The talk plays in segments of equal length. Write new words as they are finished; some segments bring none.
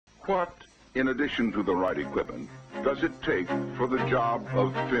What, in addition to the right equipment, does it take for the job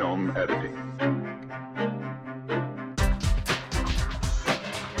of film editing?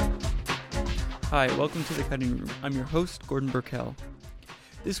 Hi, welcome to The Cutting Room. I'm your host, Gordon Burkell.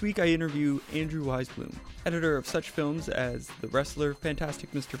 This week I interview Andrew Weisblum, editor of such films as The Wrestler,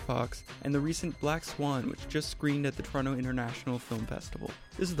 Fantastic Mr. Fox, and the recent Black Swan, which just screened at the Toronto International Film Festival.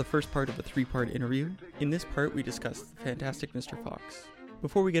 This is the first part of a three-part interview. In this part, we discuss Fantastic Mr. Fox.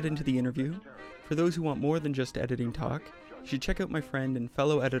 Before we get into the interview, for those who want more than just editing talk, you should check out my friend and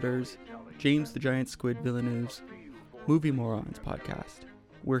fellow editors, James the Giant Squid Villeneuve's Movie Morons podcast,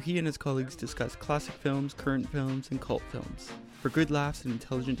 where he and his colleagues discuss classic films, current films, and cult films. For good laughs and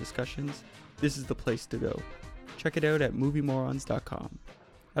intelligent discussions, this is the place to go. Check it out at moviemorons.com.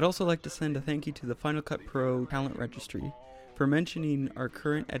 I'd also like to send a thank you to the Final Cut Pro Talent Registry for mentioning our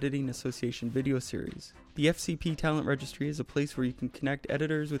current Editing Association video series. The FCP Talent Registry is a place where you can connect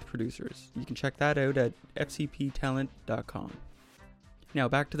editors with producers. You can check that out at fcptalent.com. Now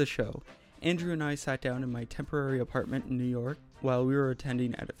back to the show. Andrew and I sat down in my temporary apartment in New York while we were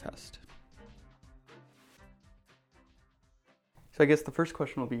attending EditFest. So I guess the first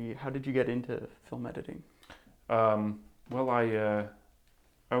question will be, how did you get into film editing? Well, I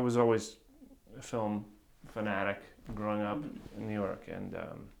was always a film fanatic growing up in New York, and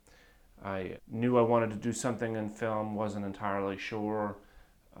I knew I wanted to do something in film, wasn't entirely sure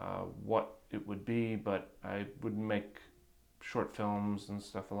what it would be, but I would make short films and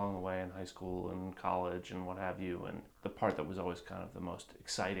stuff along the way in high school and college and what have you, and the part that was always kind of the most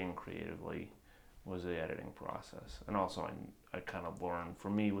exciting creatively was the editing process. And also I kind of learned,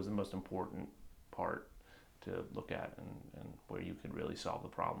 for me, was the most important part to look at and where you could really solve the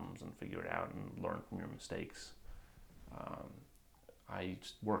problems and figure it out and learn from your mistakes. I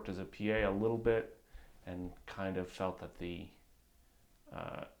worked as a PA a little bit and kind of felt that the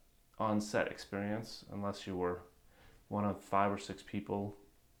on-set experience, unless you were one of 5 or 6 people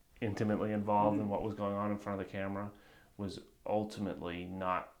intimately involved in what was going on in front of the camera, was ultimately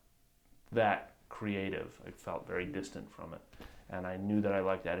not that creative. I felt very distant from it. And I knew that I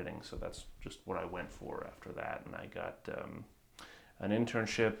liked editing, so that's just what I went for after that. And I got an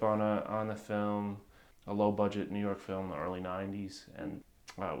internship on a film, a low-budget New York film in the early 90s, and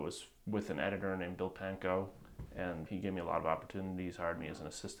I was with an editor named Bill Pankow, and he gave me a lot of opportunities, hired me as an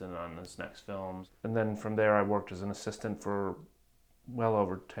assistant on his next films. And then from there I worked as an assistant for well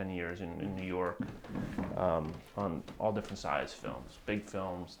over 10 years in New York on all different size films, big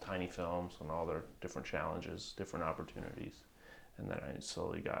films, tiny films, and all their different challenges, different opportunities. And then I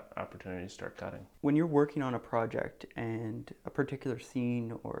slowly got opportunity to start cutting. When you're working on a project and a particular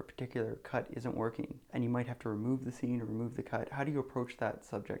scene or a particular cut isn't working, and you might have to remove the scene or remove the cut, how do you approach that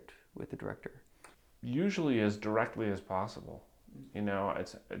subject with the director? Usually as directly as possible. You know,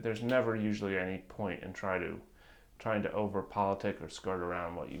 there's never usually any point in trying to over politic or skirt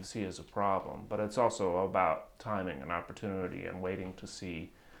around what you see as a problem, but it's also about timing and opportunity and waiting to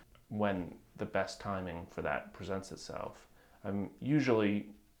see when the best timing for that presents itself. Usually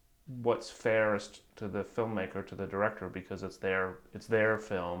what's fairest to the filmmaker, to the director, because it's their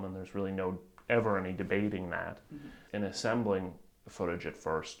film and there's really ever any debating that. In assembling the footage at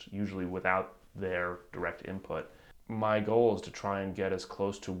first, usually without their direct input, my goal is to try and get as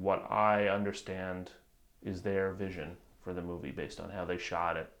close to what I understand is their vision for the movie based on how they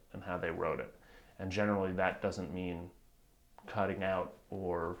shot it and how they wrote it. And generally that doesn't mean cutting out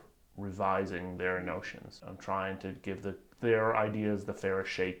or revising their notions. I'm trying to give their ideas the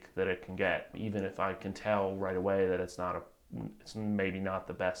fairest shake that it can get, even if I can tell right away that it's maybe not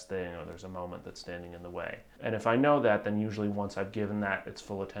the best thing, or there's a moment that's standing in the way. And if I know that, then usually once I've given that its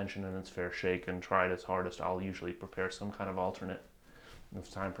full attention and its fair shake and tried its hardest, I'll usually prepare some kind of alternate,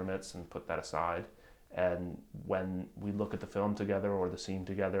 if time permits, and put that aside. And when we look at the film together or the scene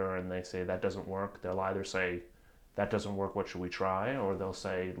together and they say that doesn't work, they'll either say, that doesn't work, what should we try? Or they'll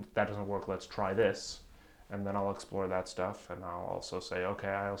say, that doesn't work, let's try this. And then I'll explore that stuff, and I'll also say, okay,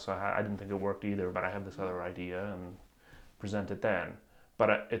 I didn't think it worked either, but I have this other idea, and present it then. But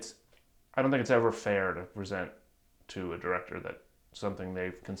I don't think it's ever fair to present to a director that something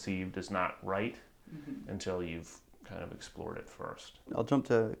they've conceived is not right until you've kind of explored it first. I'll jump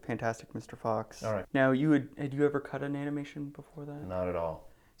to Fantastic Mr. Fox. All right. Now, had you ever cut an animation before that? Not at all.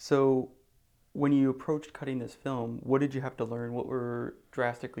 So when you approached cutting this film, what did you have to learn? What were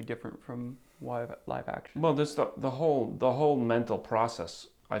drastically different from live action? Well, this the whole mental process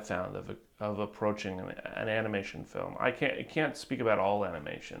I found of approaching an animation film. I can't speak about all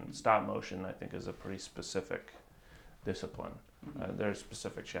animation. Stop motion, I think, is a pretty specific discipline. There's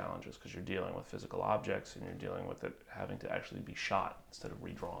specific challenges because you're dealing with physical objects and you're dealing with it having to actually be shot instead of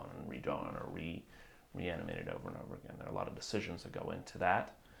redrawn or reanimated over and over again. There are a lot of decisions that go into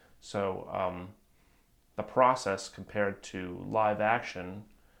that. So the process compared to live action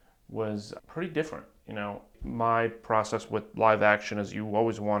was pretty different. My process with live action is you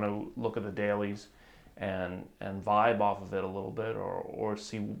always want to look at the dailies and vibe off of it a little bit, or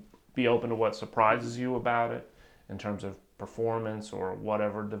be open to what surprises you about it in terms of performance or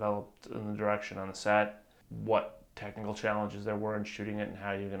whatever developed in the direction on the set, what technical challenges there were in shooting it, and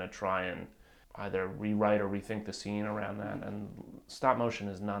how you're going to try and either rewrite or rethink the scene around that. And stop motion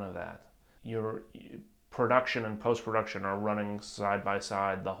is none of that. Your production and post-production are running side by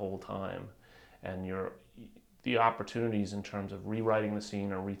side the whole time, and the opportunities in terms of rewriting the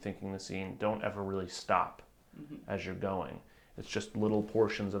scene or rethinking the scene don't ever really stop as you're going. It's just little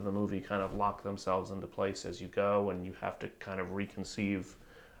portions of the movie kind of lock themselves into place as you go, and you have to kind of reconceive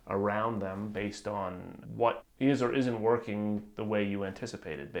around them based on what is or isn't working the way you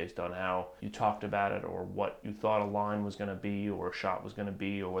anticipated, based on how you talked about it, or what you thought a line was going to be or a shot was going to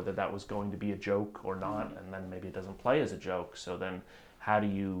be, or whether that was going to be a joke or not, and then maybe it doesn't play as a joke. So then how do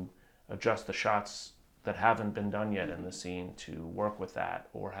you adjust the shots that haven't been done yet in the scene to work with that,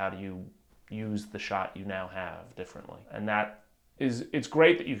 or how do you use the shot you now have differently? And it's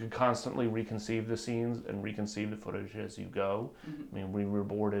great that you can constantly reconceive the scenes and reconceive the footage as you go. I mean, we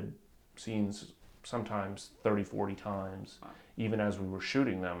reboarded scenes sometimes 30, 40 times, even as we were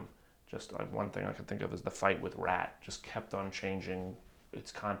shooting them. Just one thing I could think of is the fight with Rat just kept on changing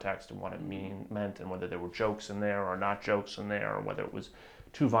its context and what it meant, and whether there were jokes in there or not jokes in there, or whether it was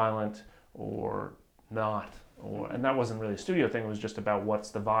too violent or not. And that wasn't really a studio thing. It was just about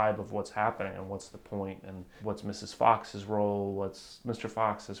what's the vibe of what's happening and what's the point, and what's Mrs. Fox's role, what's Mr.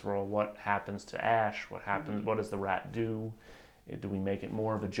 Fox's role, what happens to Ash, what happens, what does the rat do? Do we make it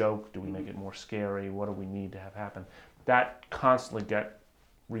more of a joke? Do we make it more scary? What do we need to have happen? That constantly get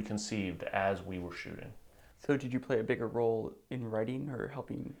reconceived as we were shooting. So did you play a bigger role in writing or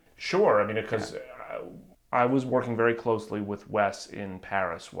helping? Sure. I mean, because I was working very closely with Wes in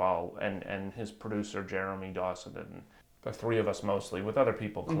Paris and his producer Jeremy Dawson, and the three of us mostly, with other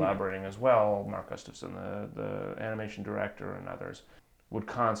people collaborating as well. Mark Gustafson, the animation director, and others, would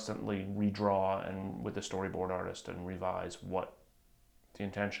constantly redraw and with the storyboard artist and revise what the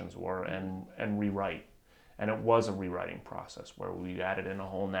intentions were and rewrite. And it was a rewriting process where we added in a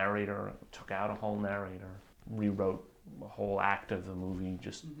whole narrator, took out a whole narrator, rewrote a whole act of the movie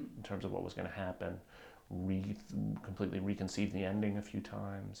just in terms of what was going to happen. Completely reconceived the ending a few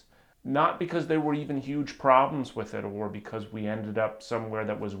times. Not because there were even huge problems with it or because we ended up somewhere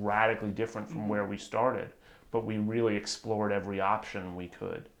that was radically different from where we started, but we really explored every option we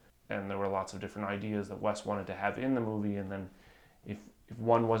could. And there were lots of different ideas that Wes wanted to have in the movie, and then if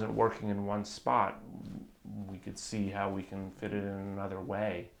one wasn't working in one spot, we could see how we can fit it in another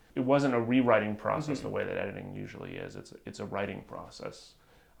way. It wasn't a rewriting process the way that editing usually is. It's a writing process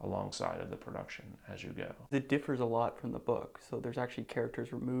alongside of the production as you go. It differs a lot from the book, so there's actually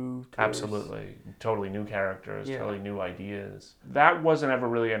characters removed. Absolutely. Totally new characters, totally new ideas. That wasn't ever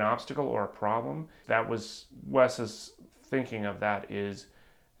really an obstacle or a problem. That was Wes's thinking of that is,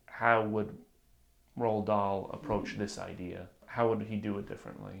 how would Roald Dahl approach this idea? How would he do it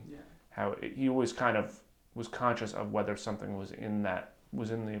differently? He always kind of was conscious of whether something was in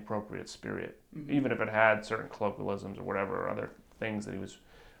the appropriate spirit. Even if it had certain colloquialisms or whatever, or other things that he was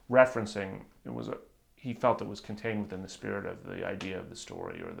referencing, he felt it was contained within the spirit of the idea of the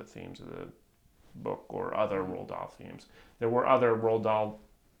story or the themes of the book or other Roald Dahl themes. There were other Roald Dahl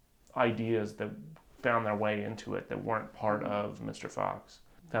ideas that found their way into it that weren't part of Mr. Fox.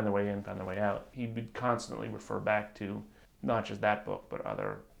 Found their way in, found their way out. He would constantly refer back to not just that book, but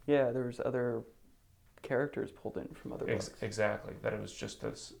other... Yeah, there was other characters pulled in from other books. Exactly. That it was just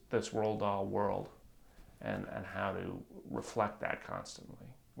this Roald Dahl world and how to reflect that constantly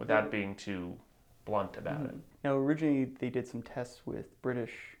without being too blunt about it. Now, originally they did some tests with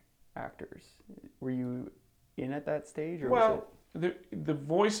British actors. Were you in at that stage? Or well, the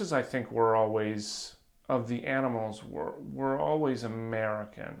voices, I think, were always, of the animals, were always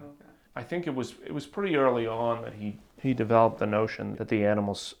American. Okay. I think it was pretty early on that he developed the notion that the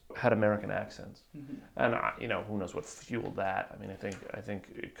animals had American accents, and who knows what fueled that. I mean, I think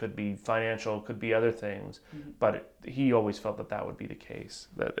it could be financial, it could be other things, but he always felt that would be the case.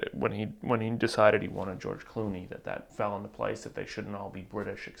 That when he decided he wanted George Clooney, that fell into place. That they shouldn't all be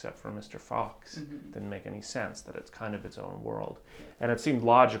British except for Mr. Fox. Didn't make any sense. That it's kind of its own world, and it seemed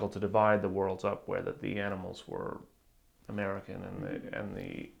logical to divide the worlds up where that the animals were American and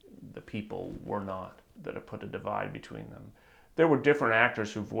the people were not, that it put a divide between them. there were different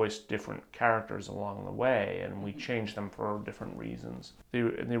actors who voiced different characters along the way, and we changed them for different reasons.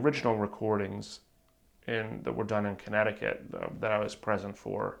 The original recordings that were done in Connecticut that I was present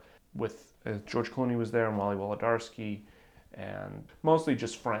for, with George Clooney was there and Wally Wolodarski, and mostly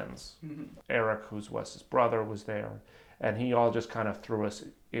just friends. Eric, who's Wes's brother, was there, and he all just kind of threw us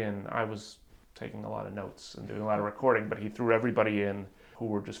in. I was taking a lot of notes and doing a lot of recording, but he threw everybody in who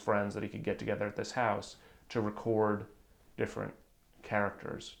were just friends that he could get together at this house to record different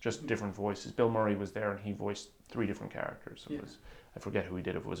characters, just different voices. Bill Murray was there, and he voiced 3 different characters. It was, I forget who he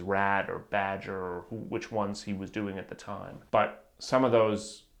did, if it was Rat or Badger or which ones he was doing at the time. But some of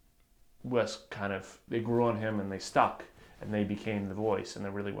those was kind of, they grew on him and they stuck, and they became the voice, and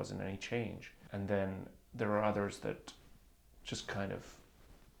there really wasn't any change. And then there are others that just kind of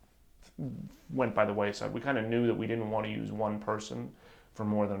went by the wayside. We kind of knew that we didn't want to use one person for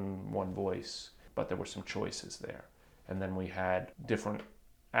more than one voice, but there were some choices there. And then we had different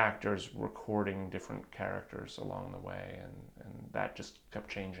actors recording different characters along the way, and that just kept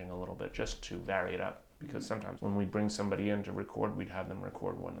changing a little bit just to vary it up, because sometimes when we'd bring somebody in to record, we'd have them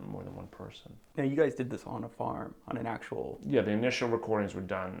record more than one person. Now, you guys did this on a farm, on an actual... Yeah, the initial recordings were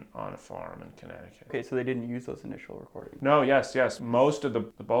done on a farm in Connecticut. Okay, so they didn't use those initial recordings? No, yes. Most of the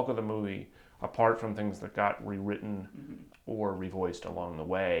bulk of the movie, apart from things that got rewritten or revoiced along the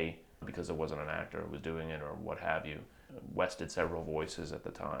way, because it wasn't an actor who was doing it or what have you. Wes did several voices at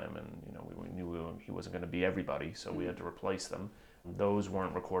the time, and we knew he wasn't going to be everybody, so we had to replace them. Those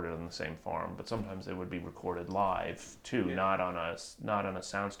weren't recorded on the same farm, but sometimes they would be recorded live too, not on a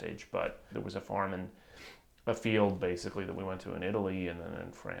soundstage. But there was a farm in a field basically that we went to in Italy and then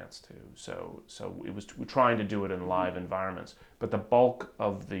in France too. So we're trying to do it in live environments, but the bulk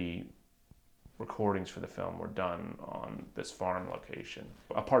of the recordings for the film were done on this farm location.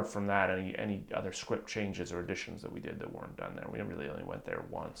 Apart from that, any other script changes or additions that we did that weren't done there, we really only went there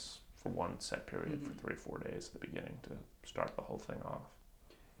once for one set period for 3 or 4 days at the beginning to start the whole thing off.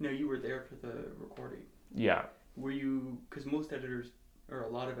 No, you were there for the recording. Yeah. Were you, because most editors, or a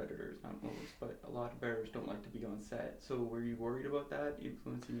lot of editors, not most, but a lot of editors don't like to be on set. So were you worried about that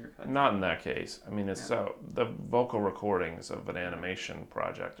influencing your cut? Not in that case. I mean, it's so, the vocal recordings of an animation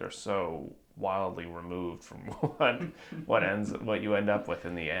project are so wildly removed from what you end up with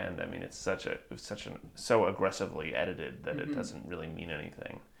in the end. I mean, it's so aggressively edited that it doesn't really mean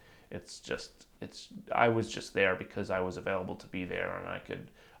anything. I was just there because I was available to be there, and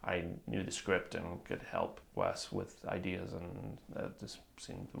I knew the script and could help Wes with ideas, and that just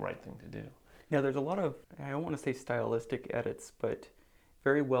seemed the right thing to do. Now, there's a lot of, I don't want to say stylistic edits, but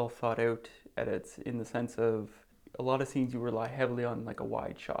very well thought out edits, in the sense of a lot of scenes you rely heavily on like a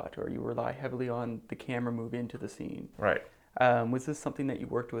wide shot, or you rely heavily on the camera move into the scene. Right. Was this something that you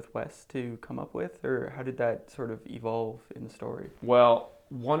worked with Wes to come up with, or how did that sort of evolve in the story? Well,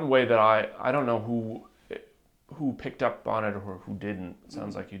 one way that I don't know who picked up on it or who didn't. It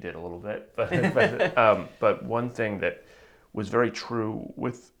sounds like you did a little bit, but one thing that was very true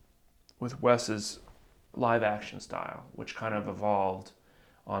with Wes's live action style, which kind of evolved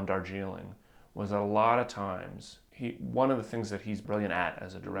on Darjeeling, was that a lot of times one of the things that he's brilliant at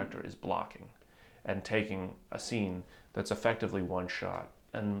as a director is blocking and taking a scene that's effectively one shot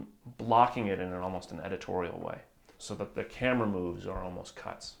and blocking it in almost an editorial way, so that the camera moves are almost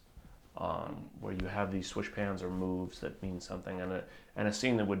cuts, where you have these switch pans or moves that mean something, and a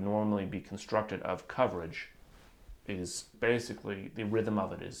scene that would normally be constructed of coverage is basically, the rhythm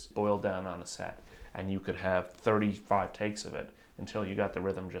of it is boiled down on a set, and you could have 35 takes of it until you got the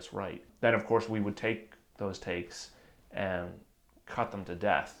rhythm just right. Then of course we would take those takes and cut them to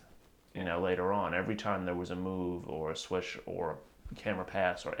death, later on. Every time there was a move or a switch or a camera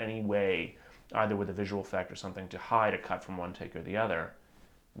pass or any way, either with a visual effect or something, to hide a cut from one take or the other,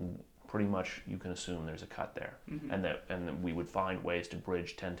 pretty much you can assume there's a cut there. And that we would find ways to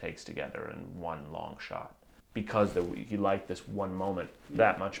bridge 10 takes together in one long shot, because he liked this one moment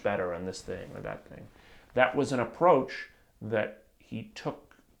that much better and this thing or that thing. That was an approach that he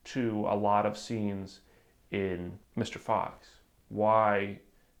took to a lot of scenes in Mr. Fox. Why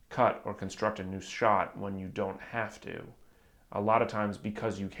cut or construct a new shot when you don't have to? A lot of times,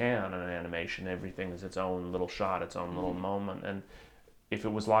 because you can in an animation, everything is its own little shot, its own little moment, and if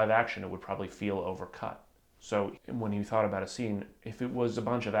it was live action, it would probably feel overcut. So when he thought about a scene, if it was a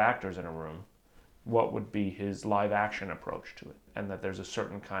bunch of actors in a room, what would be his live action approach to it? And that there's a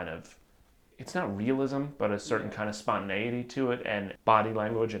certain kind of, it's not realism, but a certain kind of spontaneity to it, and body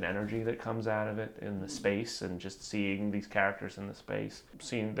language and energy that comes out of it in the space, and just seeing these characters in the space.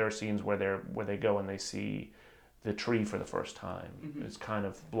 There are scenes where they go and they see the tree for the first time. Mm-hmm. It's kind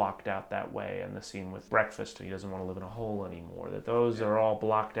of blocked out that way, and the scene with breakfast, he doesn't want to live in a hole anymore, that those are all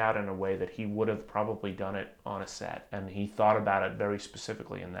blocked out in a way that he would have probably done it on a set, and he thought about it very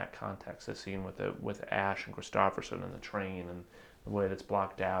specifically in that context. The scene with Ash and Christopherson and the train, and the way that's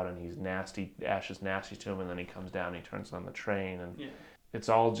blocked out, and he's nasty, Ash is nasty to him, and then he comes down and he turns on the train, and it's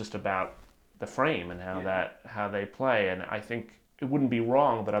all just about the frame and how they play. And I think it wouldn't be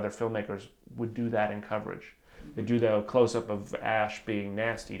wrong that other filmmakers would do that in coverage. They do the close-up of Ash being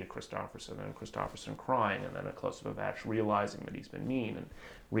nasty to Christopherson, and Christopherson crying, and then a close-up of Ash realizing that he's been mean and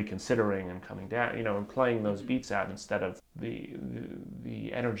reconsidering and coming down, and playing those beats out instead of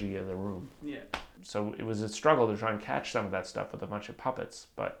the energy of the room. Yeah. So it was a struggle to try and catch some of that stuff with a bunch of puppets,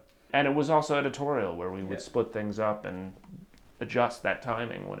 and it was also editorial, where we would split things up and adjust that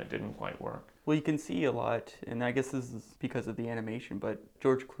timing when it didn't quite work. Well, you can see a lot, and I guess this is because of the animation, but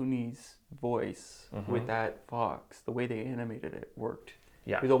George Clooney's voice with that fox, the way they animated it worked.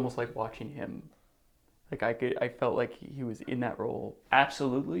 Yeah. It was almost like watching him. Like I felt like he was in that role.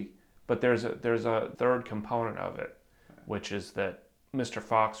 Absolutely, but there's a third component of it, which is that Mr.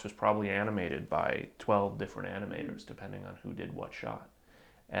 Fox was probably animated by 12 different animators, depending on who did what shot.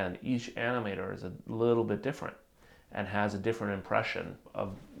 And each animator is a little bit different and has a different impression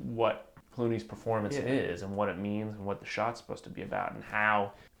of what Clooney's performance is and what it means and what the shot's supposed to be about and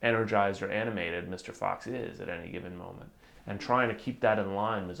how energized or animated Mr. Fox is at any given moment. And trying to keep that in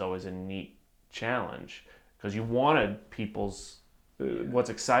line was always a neat challenge, because you wanted people's... what's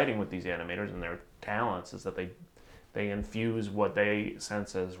exciting with these animators and their talents is that they infuse what they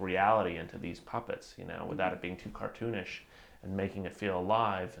sense as reality into these puppets, without it being too cartoonish, and making it feel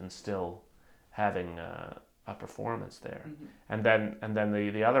alive and still having a performance there. And then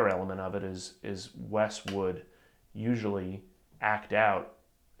the other element of it is Wes would usually act out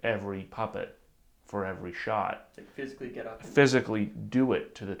every puppet for every shot. Like physically get up. Physically do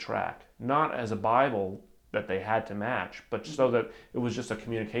it to the track. Not as a Bible that they had to match, but so that it was just a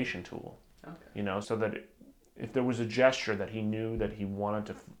communication tool. Okay. So that if there was a gesture that he knew that he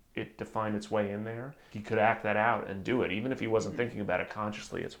wanted it to find its way in there, he could act that out and do it. Even if he wasn't thinking about it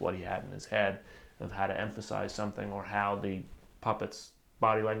consciously, it's what he had in his head of how to emphasize something or how the puppets'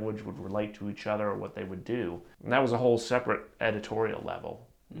 body language would relate to each other or what they would do. And that was a whole separate editorial level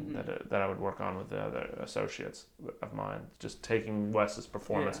that I would work on with the other associates of mine. Just taking Wes's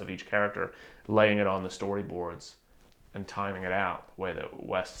performance of each character, laying it on the storyboards, and timing it out the way that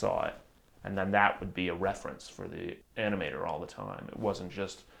Wes saw it. And then that would be a reference for the animator all the time. It wasn't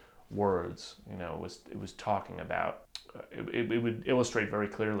just words, it was talking about, it would illustrate very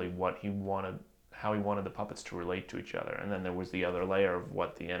clearly what he wanted, how he wanted the puppets to relate to each other. And then there was the other layer of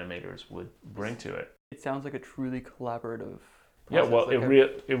what the animators would bring to it. It sounds like a truly collaborative process. Yeah, well,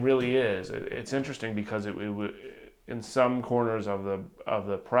 it really is. It's interesting because it in some corners of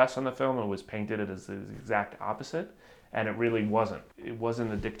the press on the film, it was painted as the exact opposite. And it really wasn't. It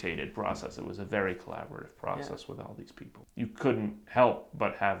wasn't a dictated process. It was a very collaborative process with all these people. You couldn't help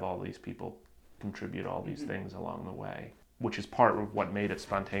but have all these people contribute all these things along the way, which is part of what made it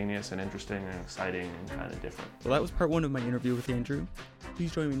spontaneous and interesting and exciting and kind of different. Well, that was part one of my interview with Andrew.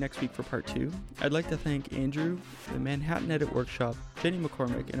 Please join me next week for part two. I'd like to thank Andrew, the Manhattan Edit Workshop, Jenny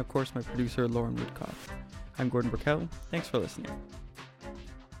McCormick, and of course my producer, Lauren Woodcock. I'm Gordon Burkell. Thanks for listening.